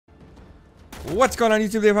What's going on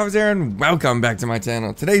YouTube? Dave here, and welcome back to my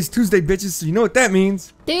channel. Today's Tuesday, bitches, so you know what that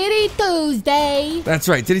means. Titty Tuesday. That's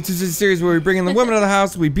right, Titty Tuesday is a series where we bring in the woman of the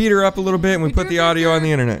house, we beat her up a little bit, and we put the audio on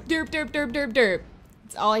the internet. Derp, derp, derp, derp, derp.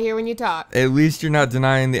 It's all I hear when you talk. At least you're not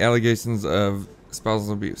denying the allegations of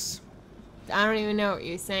spousal abuse. I don't even know what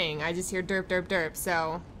you're saying. I just hear derp, derp, derp,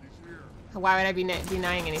 so why would I be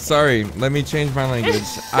denying anything? Sorry, let me change my language.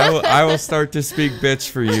 I will start to speak bitch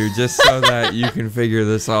for you, just so that you can figure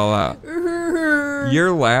this all out.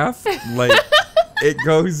 Your laugh, like, it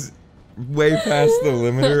goes way past the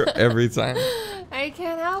limiter every time. I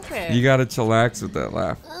can't help it. You gotta chillax with that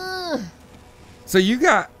laugh. So you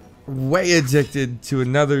got way addicted to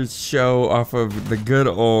another show off of the good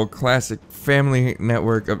old classic family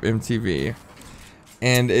network of MTV.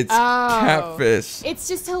 And it's Catfish. It's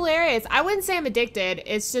just hilarious. I wouldn't say I'm addicted.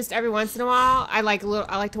 It's just every once in a while I like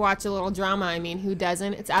to watch a little drama. I mean, who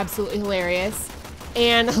doesn't? It's absolutely hilarious.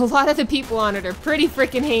 And a lot of the people on it are pretty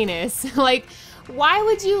freaking heinous. Like, why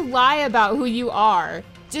would you lie about who you are?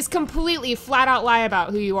 Just completely flat out lie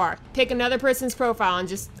about who you are. Pick another person's profile and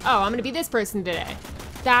just, oh, I'm gonna be this person today.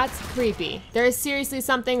 That's creepy. There is seriously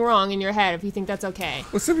something wrong in your head if you think that's okay.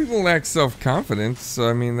 Well, some people lack self-confidence, so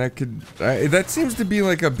I mean, that seems to be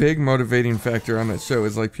like a big motivating factor on that show.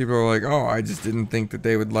 Is like people are like, oh, I just didn't think that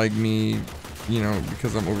they would like me, you know,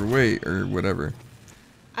 because I'm overweight or whatever.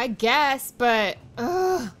 I guess, but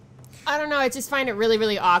I don't know. I just find it really,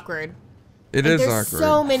 really awkward. It is there's awkward.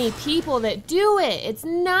 So many people that do it. It's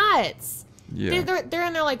nuts. Yeah. They're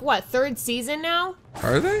in their like what, third season now?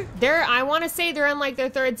 Are they? I want to say they're in like their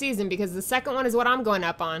third season because the second one is what I'm going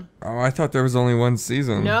up on. Oh, I thought there was only one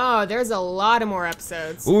season. No, there's a lot of more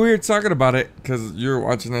episodes. Well, we were talking about it because you were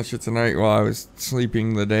watching that shit tonight while I was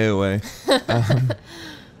sleeping the day away.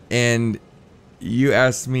 And you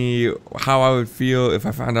asked me how I would feel if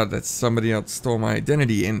I found out that somebody else stole my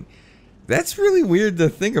identity. And that's really weird to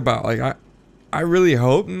think about. Like, I really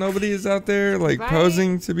hope nobody is out there like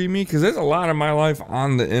posing to be me, because there's a lot of my life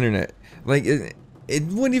on the internet. Like it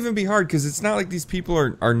wouldn't even be hard, because it's not like these people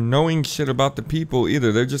are knowing shit about the people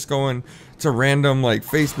either. They're just going to random like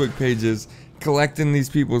Facebook pages, collecting these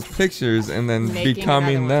people's pictures, and then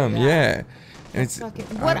becoming them. Yeah. And it's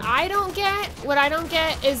what I don't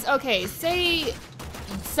get is, okay, say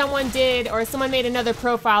someone made another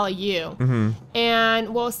profile of you,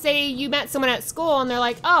 and well, say you met someone at school and they're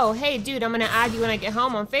like, oh, hey dude, I'm gonna add you when I get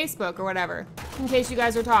home on Facebook or whatever, in case you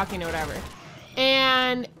guys are talking or whatever.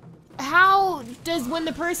 And how does when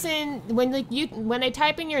they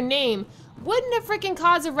type in your name, wouldn't it freaking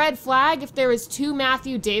cause a red flag if there was two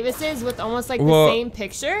Matthew Davises with almost like the same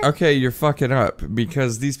picture? Okay, you're fucking up,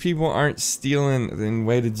 because these people aren't stealing and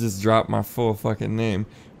way to just drop my full fucking name.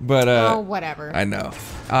 But oh, whatever. I know.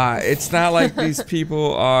 It's not like these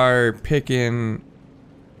people are picking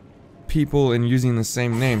people and using the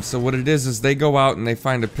same name. So what it is they go out and they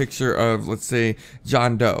find a picture of, let's say,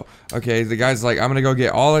 John Doe. Okay, the guy's like, I'm gonna go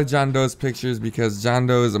get all of John Doe's pictures because John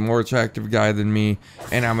Doe is a more attractive guy than me,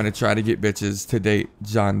 and I'm gonna try to get bitches to date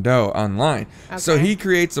John Doe online. Okay. So he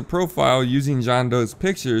creates a profile using John Doe's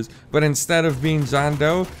pictures, but instead of being John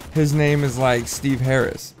Doe, his name is like Steve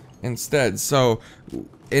Harris instead. So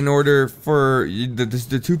in order for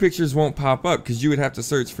the two pictures won't pop up, because you would have to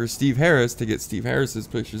search for Steve Harris to get Steve Harris's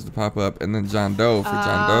pictures to pop up, and then John Doe for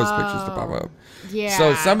John Doe's pictures to pop up. Yeah.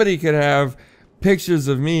 So somebody could have pictures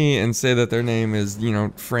of me and say that their name is, you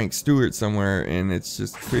know, Frank Stewart somewhere, and it's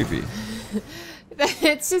just creepy.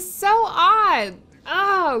 It's just so odd.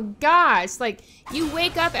 Oh gosh, like you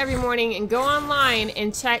wake up every morning and go online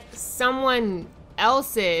and check someone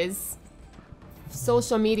else's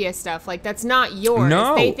social media stuff. Like, that's not yours.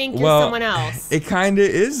 No, they think you're someone else. It kind of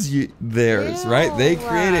is theirs. Ew. Right? They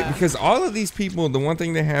create it because all of these people, the one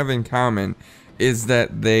thing they have in common is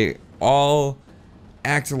that they all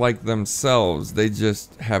act like themselves. They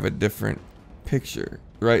just have a different picture,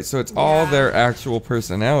 right? So it's all their actual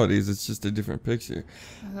personalities. It's just a different picture.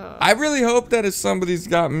 I really hope that if somebody's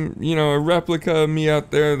got, you know, a replica of me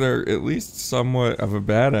out there, they're at least somewhat of a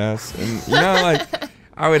badass. And, you know, like,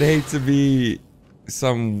 I would hate to be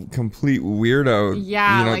some complete weirdo, you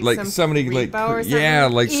know, like somebody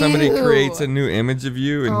like somebody creates a new image of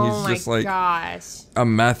you and he's just like a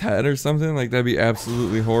meth head or something. Like, that'd be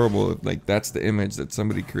absolutely horrible if, like, that's the image that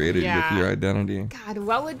somebody created with your identity. God,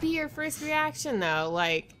 what would be your first reaction though?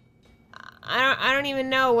 Like, I don't even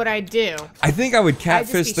know what I'd do. I think I would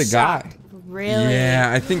catfish the guy. Really?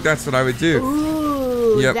 Yeah, I think that's what I would do.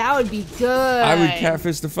 Ooh, that would be good. I would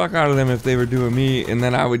catfish the fuck out of them if they were doing me, and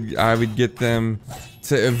then I would get them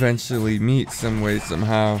to eventually meet some way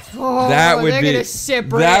somehow. Oh, that would they're be gonna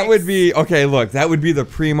shipwreck. that would be okay. Look, that would be the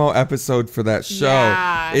primo episode for that show.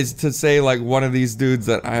 Yeah. Is to say like one of these dudes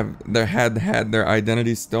that had their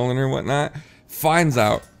identity stolen or whatnot finds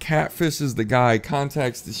out, catfishes the guy,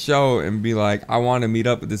 contacts the show and be like, I want to meet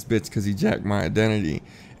up with this bitch because he jacked my identity,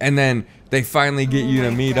 and then they finally get you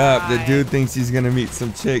to meet up. The dude thinks he's gonna meet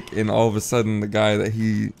some chick, and all of a sudden the guy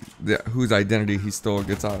whose identity he stole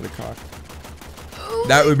gets out of the car.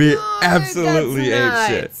 That would be absolutely ape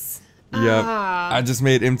shit. Yep. I just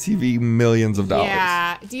made MTV millions of dollars.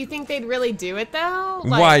 Yeah. Do you think they'd really do it though?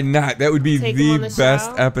 Like, why not? That would be the best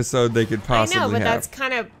show? Episode they could possibly have. I know, but that's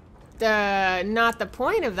kind of not the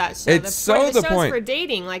point of that show. It's the the show's point for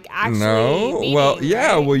dating, like actually. No. Meeting, well,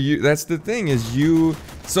 yeah. right? Well, that's the thing is you.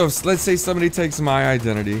 So let's say somebody takes my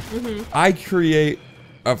identity. I create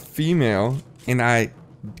a female, and I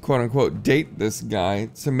quote unquote date this guy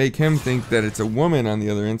to make him think that it's a woman on the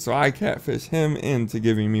other end, so I catfish him into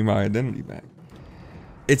giving me my identity back.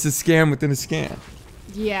 It's a scam within a scam.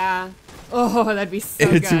 Yeah. Oh, that'd be so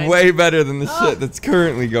It's good. way better than the shit that's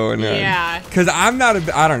currently going on. Yeah. Because I'm not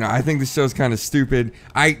I don't know. I think the show's kind of stupid.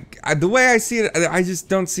 The way I see it, I just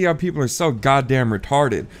don't see how people are so goddamn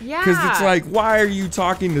retarded. Yeah. Because it's like, why are you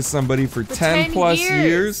talking to somebody for 10 plus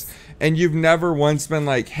years and you've never once been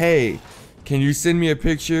like, hey, can you send me a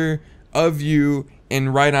picture of you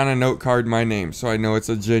and write on a note card my name so I know it's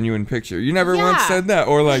a genuine picture? You never once said that.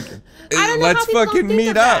 Or like, let's fucking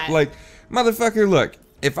meet up. Like, motherfucker, look,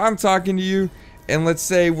 if I'm talking to you and let's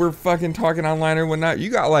say we're fucking talking online or whatnot,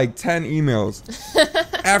 you got like 10 emails.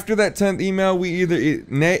 After that 10th email, we either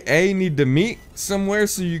A, need to meet somewhere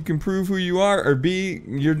so you can prove who you are, or B,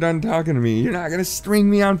 you're done talking to me. You're not gonna string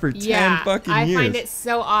me on for 10 fucking years. I find it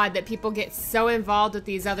so odd that people get so involved with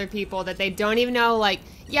these other people that they don't even know, like,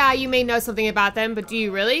 yeah, you may know something about them, but do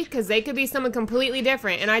you really? Because they could be someone completely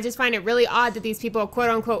different. And I just find it really odd that these people,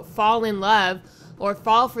 quote unquote, fall in love or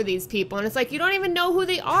fall for these people. And it's like, you don't even know who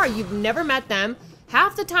they are. You've never met them.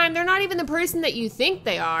 Half the time, they're not even the person that you think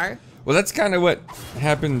they are. Well, that's kind of what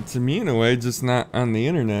happened to me in a way, just not on the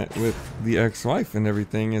internet with the ex-wife and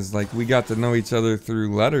everything. Is like we got to know each other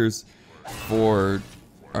through letters for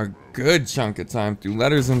a good chunk of time, through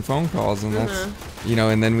letters and phone calls, and that's, you know,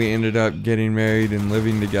 and then we ended up getting married and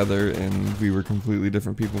living together, and we were completely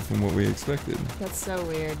different people from what we expected. That's so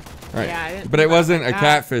weird. Right. Yeah, but it wasn't a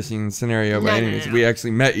catfishing scenario by any means. We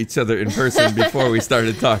actually met each other in person before we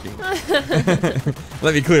started talking.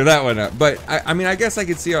 Let me clear that one up. But I mean, I guess I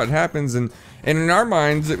could see how it happens, and in our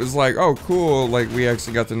minds, it was like, oh, cool. Like we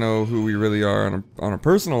actually got to know who we really are on a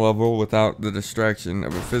personal level without the distraction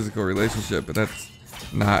of a physical relationship. But that's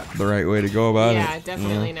not the right way to go about it. Yeah,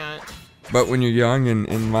 definitely not. But when you're young and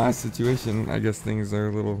in my situation, I guess things are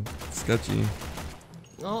a little sketchy.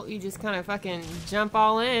 Well, you just kind of fucking jump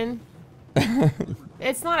all in.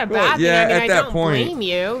 It's not a bad thing. Yeah, I mean, at I that don't point, blame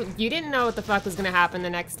you. You didn't know what the fuck was going to happen the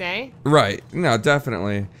next day. Right. No,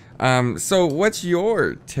 definitely. So what's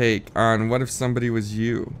your take on what if somebody was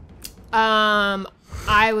you?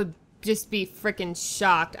 I would just be freaking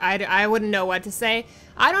shocked. I wouldn't know what to say.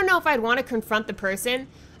 I don't know if I'd want to confront the person.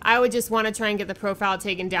 I would just want to try and get the profile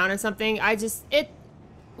taken down or something.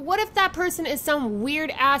 What if that person is some weird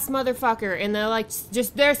ass motherfucker and they're like,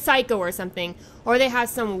 they're psycho or something, or they have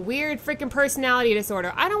some weird freaking personality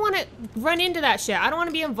disorder? I don't want to run into that shit. I don't want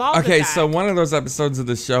to be involved with that. Okay, so one of those episodes of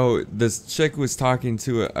the show, this chick was talking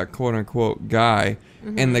to a quote unquote guy,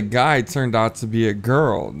 and the guy turned out to be a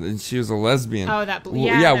girl, and she was a lesbian. Oh,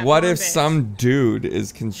 yeah. What if some dude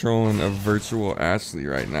is controlling a virtual Ashley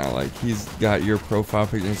right now? Like he's got your profile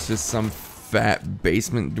picture, and it's just some fat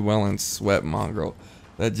basement dwelling sweat mongrel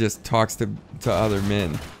that just talks to other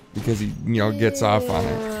men because he, gets off on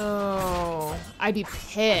it. Oh, I'd be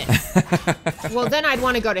pissed. Well, then I'd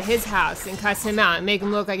want to go to his house and cuss him out and make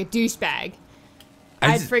him look like a douchebag.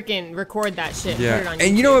 I'd freaking record that shit and put it on YouTube.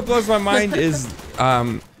 And you know what blows my mind is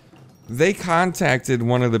they contacted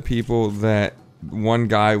one of the people that one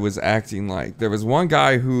guy was acting like. There was one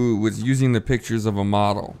guy who was using the pictures of a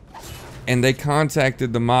model, and they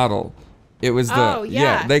contacted the model. It was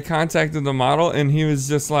they contacted the model, and he was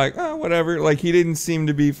just like, oh, whatever. Like, he didn't seem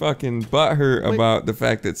to be fucking butthurt about the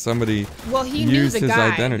fact that somebody used his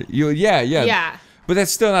identity. Yeah. But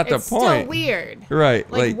that's still not the point. It's still weird. Right.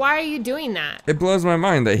 Like, why are you doing that? It blows my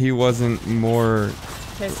mind that he wasn't more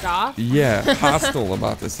pissed off? Yeah, hostile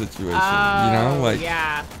about the situation.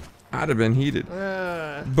 I'd have been heated.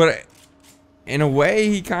 But in a way,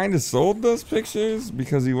 he kind of sold those pictures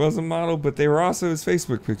because he was a model, but they were also his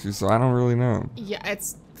Facebook pictures, so I don't really know. Yeah,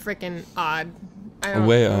 it's freaking odd.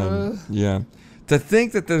 Way odd. Yeah. To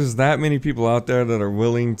think that there's that many people out there that are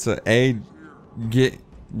willing to, A, get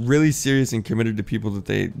really serious and committed to people that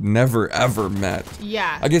they never ever met.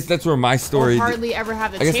 Yeah. I guess that's where my story. Or hardly ever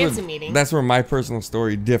have the chance of meeting. That's where my personal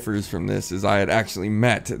story differs from this. Is I had actually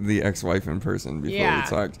met the ex-wife in person before we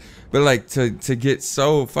talked. But like to get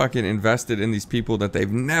so fucking invested in these people that they've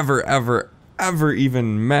never ever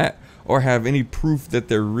even met or have any proof that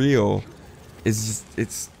they're real is just,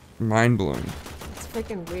 it's mind blowing. It's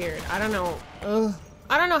freaking weird. I don't know. Ugh.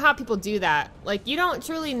 I don't know how people do that. Like, you don't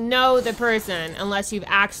truly know the person unless you've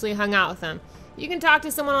actually hung out with them. You can talk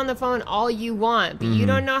to someone on the phone all you want, but you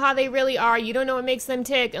don't know how they really are. You don't know what makes them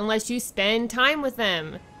tick unless you spend time with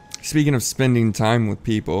them. Speaking of spending time with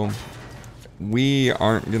people, we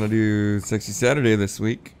aren't going to do Sexy Saturday this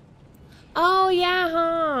week. Oh, yeah,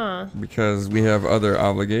 huh? Because we have other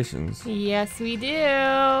obligations. Yes, we do.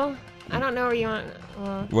 I don't know where you want...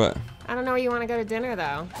 What? I don't know where you want to go to dinner,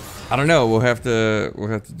 though. I don't know. We'll have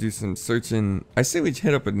to do some searching. I say we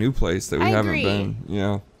hit up a new place that we haven't been. You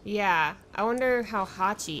know. Yeah. I wonder how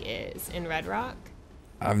Hachi is in Red Rock.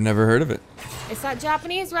 I've never heard of it. It's that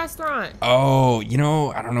Japanese restaurant. Oh, you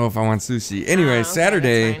know, I don't know if I want sushi. Anyway, okay,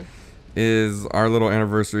 Saturday is our little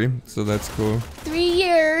anniversary, so that's cool. 3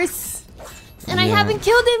 years, and I haven't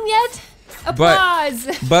killed him yet.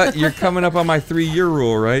 Applause. But you're coming up on my 3-year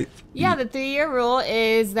rule, right? Yeah, the 3-year rule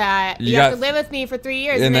is that you have to live with me for 3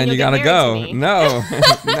 years, and then you gotta go. No,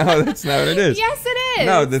 no, that's not what it is. Yes, it is.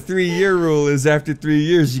 No, the 3-year rule is after 3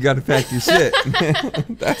 years you gotta pack your shit.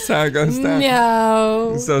 That's how it goes down.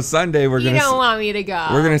 No. So Sunday you don't want me to go.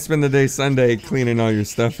 We're gonna spend the day Sunday cleaning all your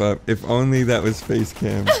stuff up. If only that was face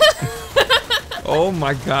cam. Oh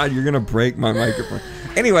my God, you're gonna break my microphone.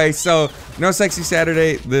 Anyway, so no Sexy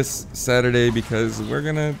Saturday this Saturday because we're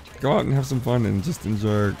gonna go out and have some fun and just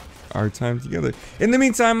enjoy our time together. In the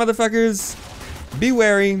meantime, motherfuckers, be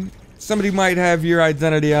wary. Somebody might have your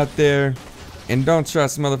identity out there, and don't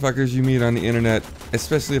trust motherfuckers you meet on the internet,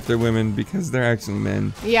 especially if they're women, because they're actually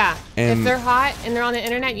men. Yeah. And if they're hot and they're on the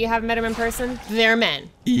internet, you haven't met them in person, they're men.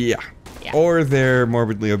 Yeah. Or they're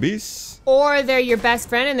morbidly obese. Or they're your best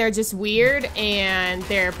friend and they're just weird and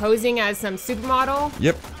they're posing as some supermodel.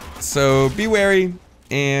 Yep. So be wary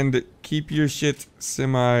and keep your shit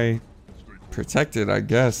semi-protected, I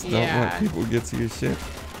guess. Don't let people get to your shit.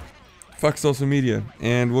 Fuck social media,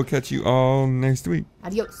 and we'll catch you all next week.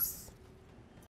 Adios.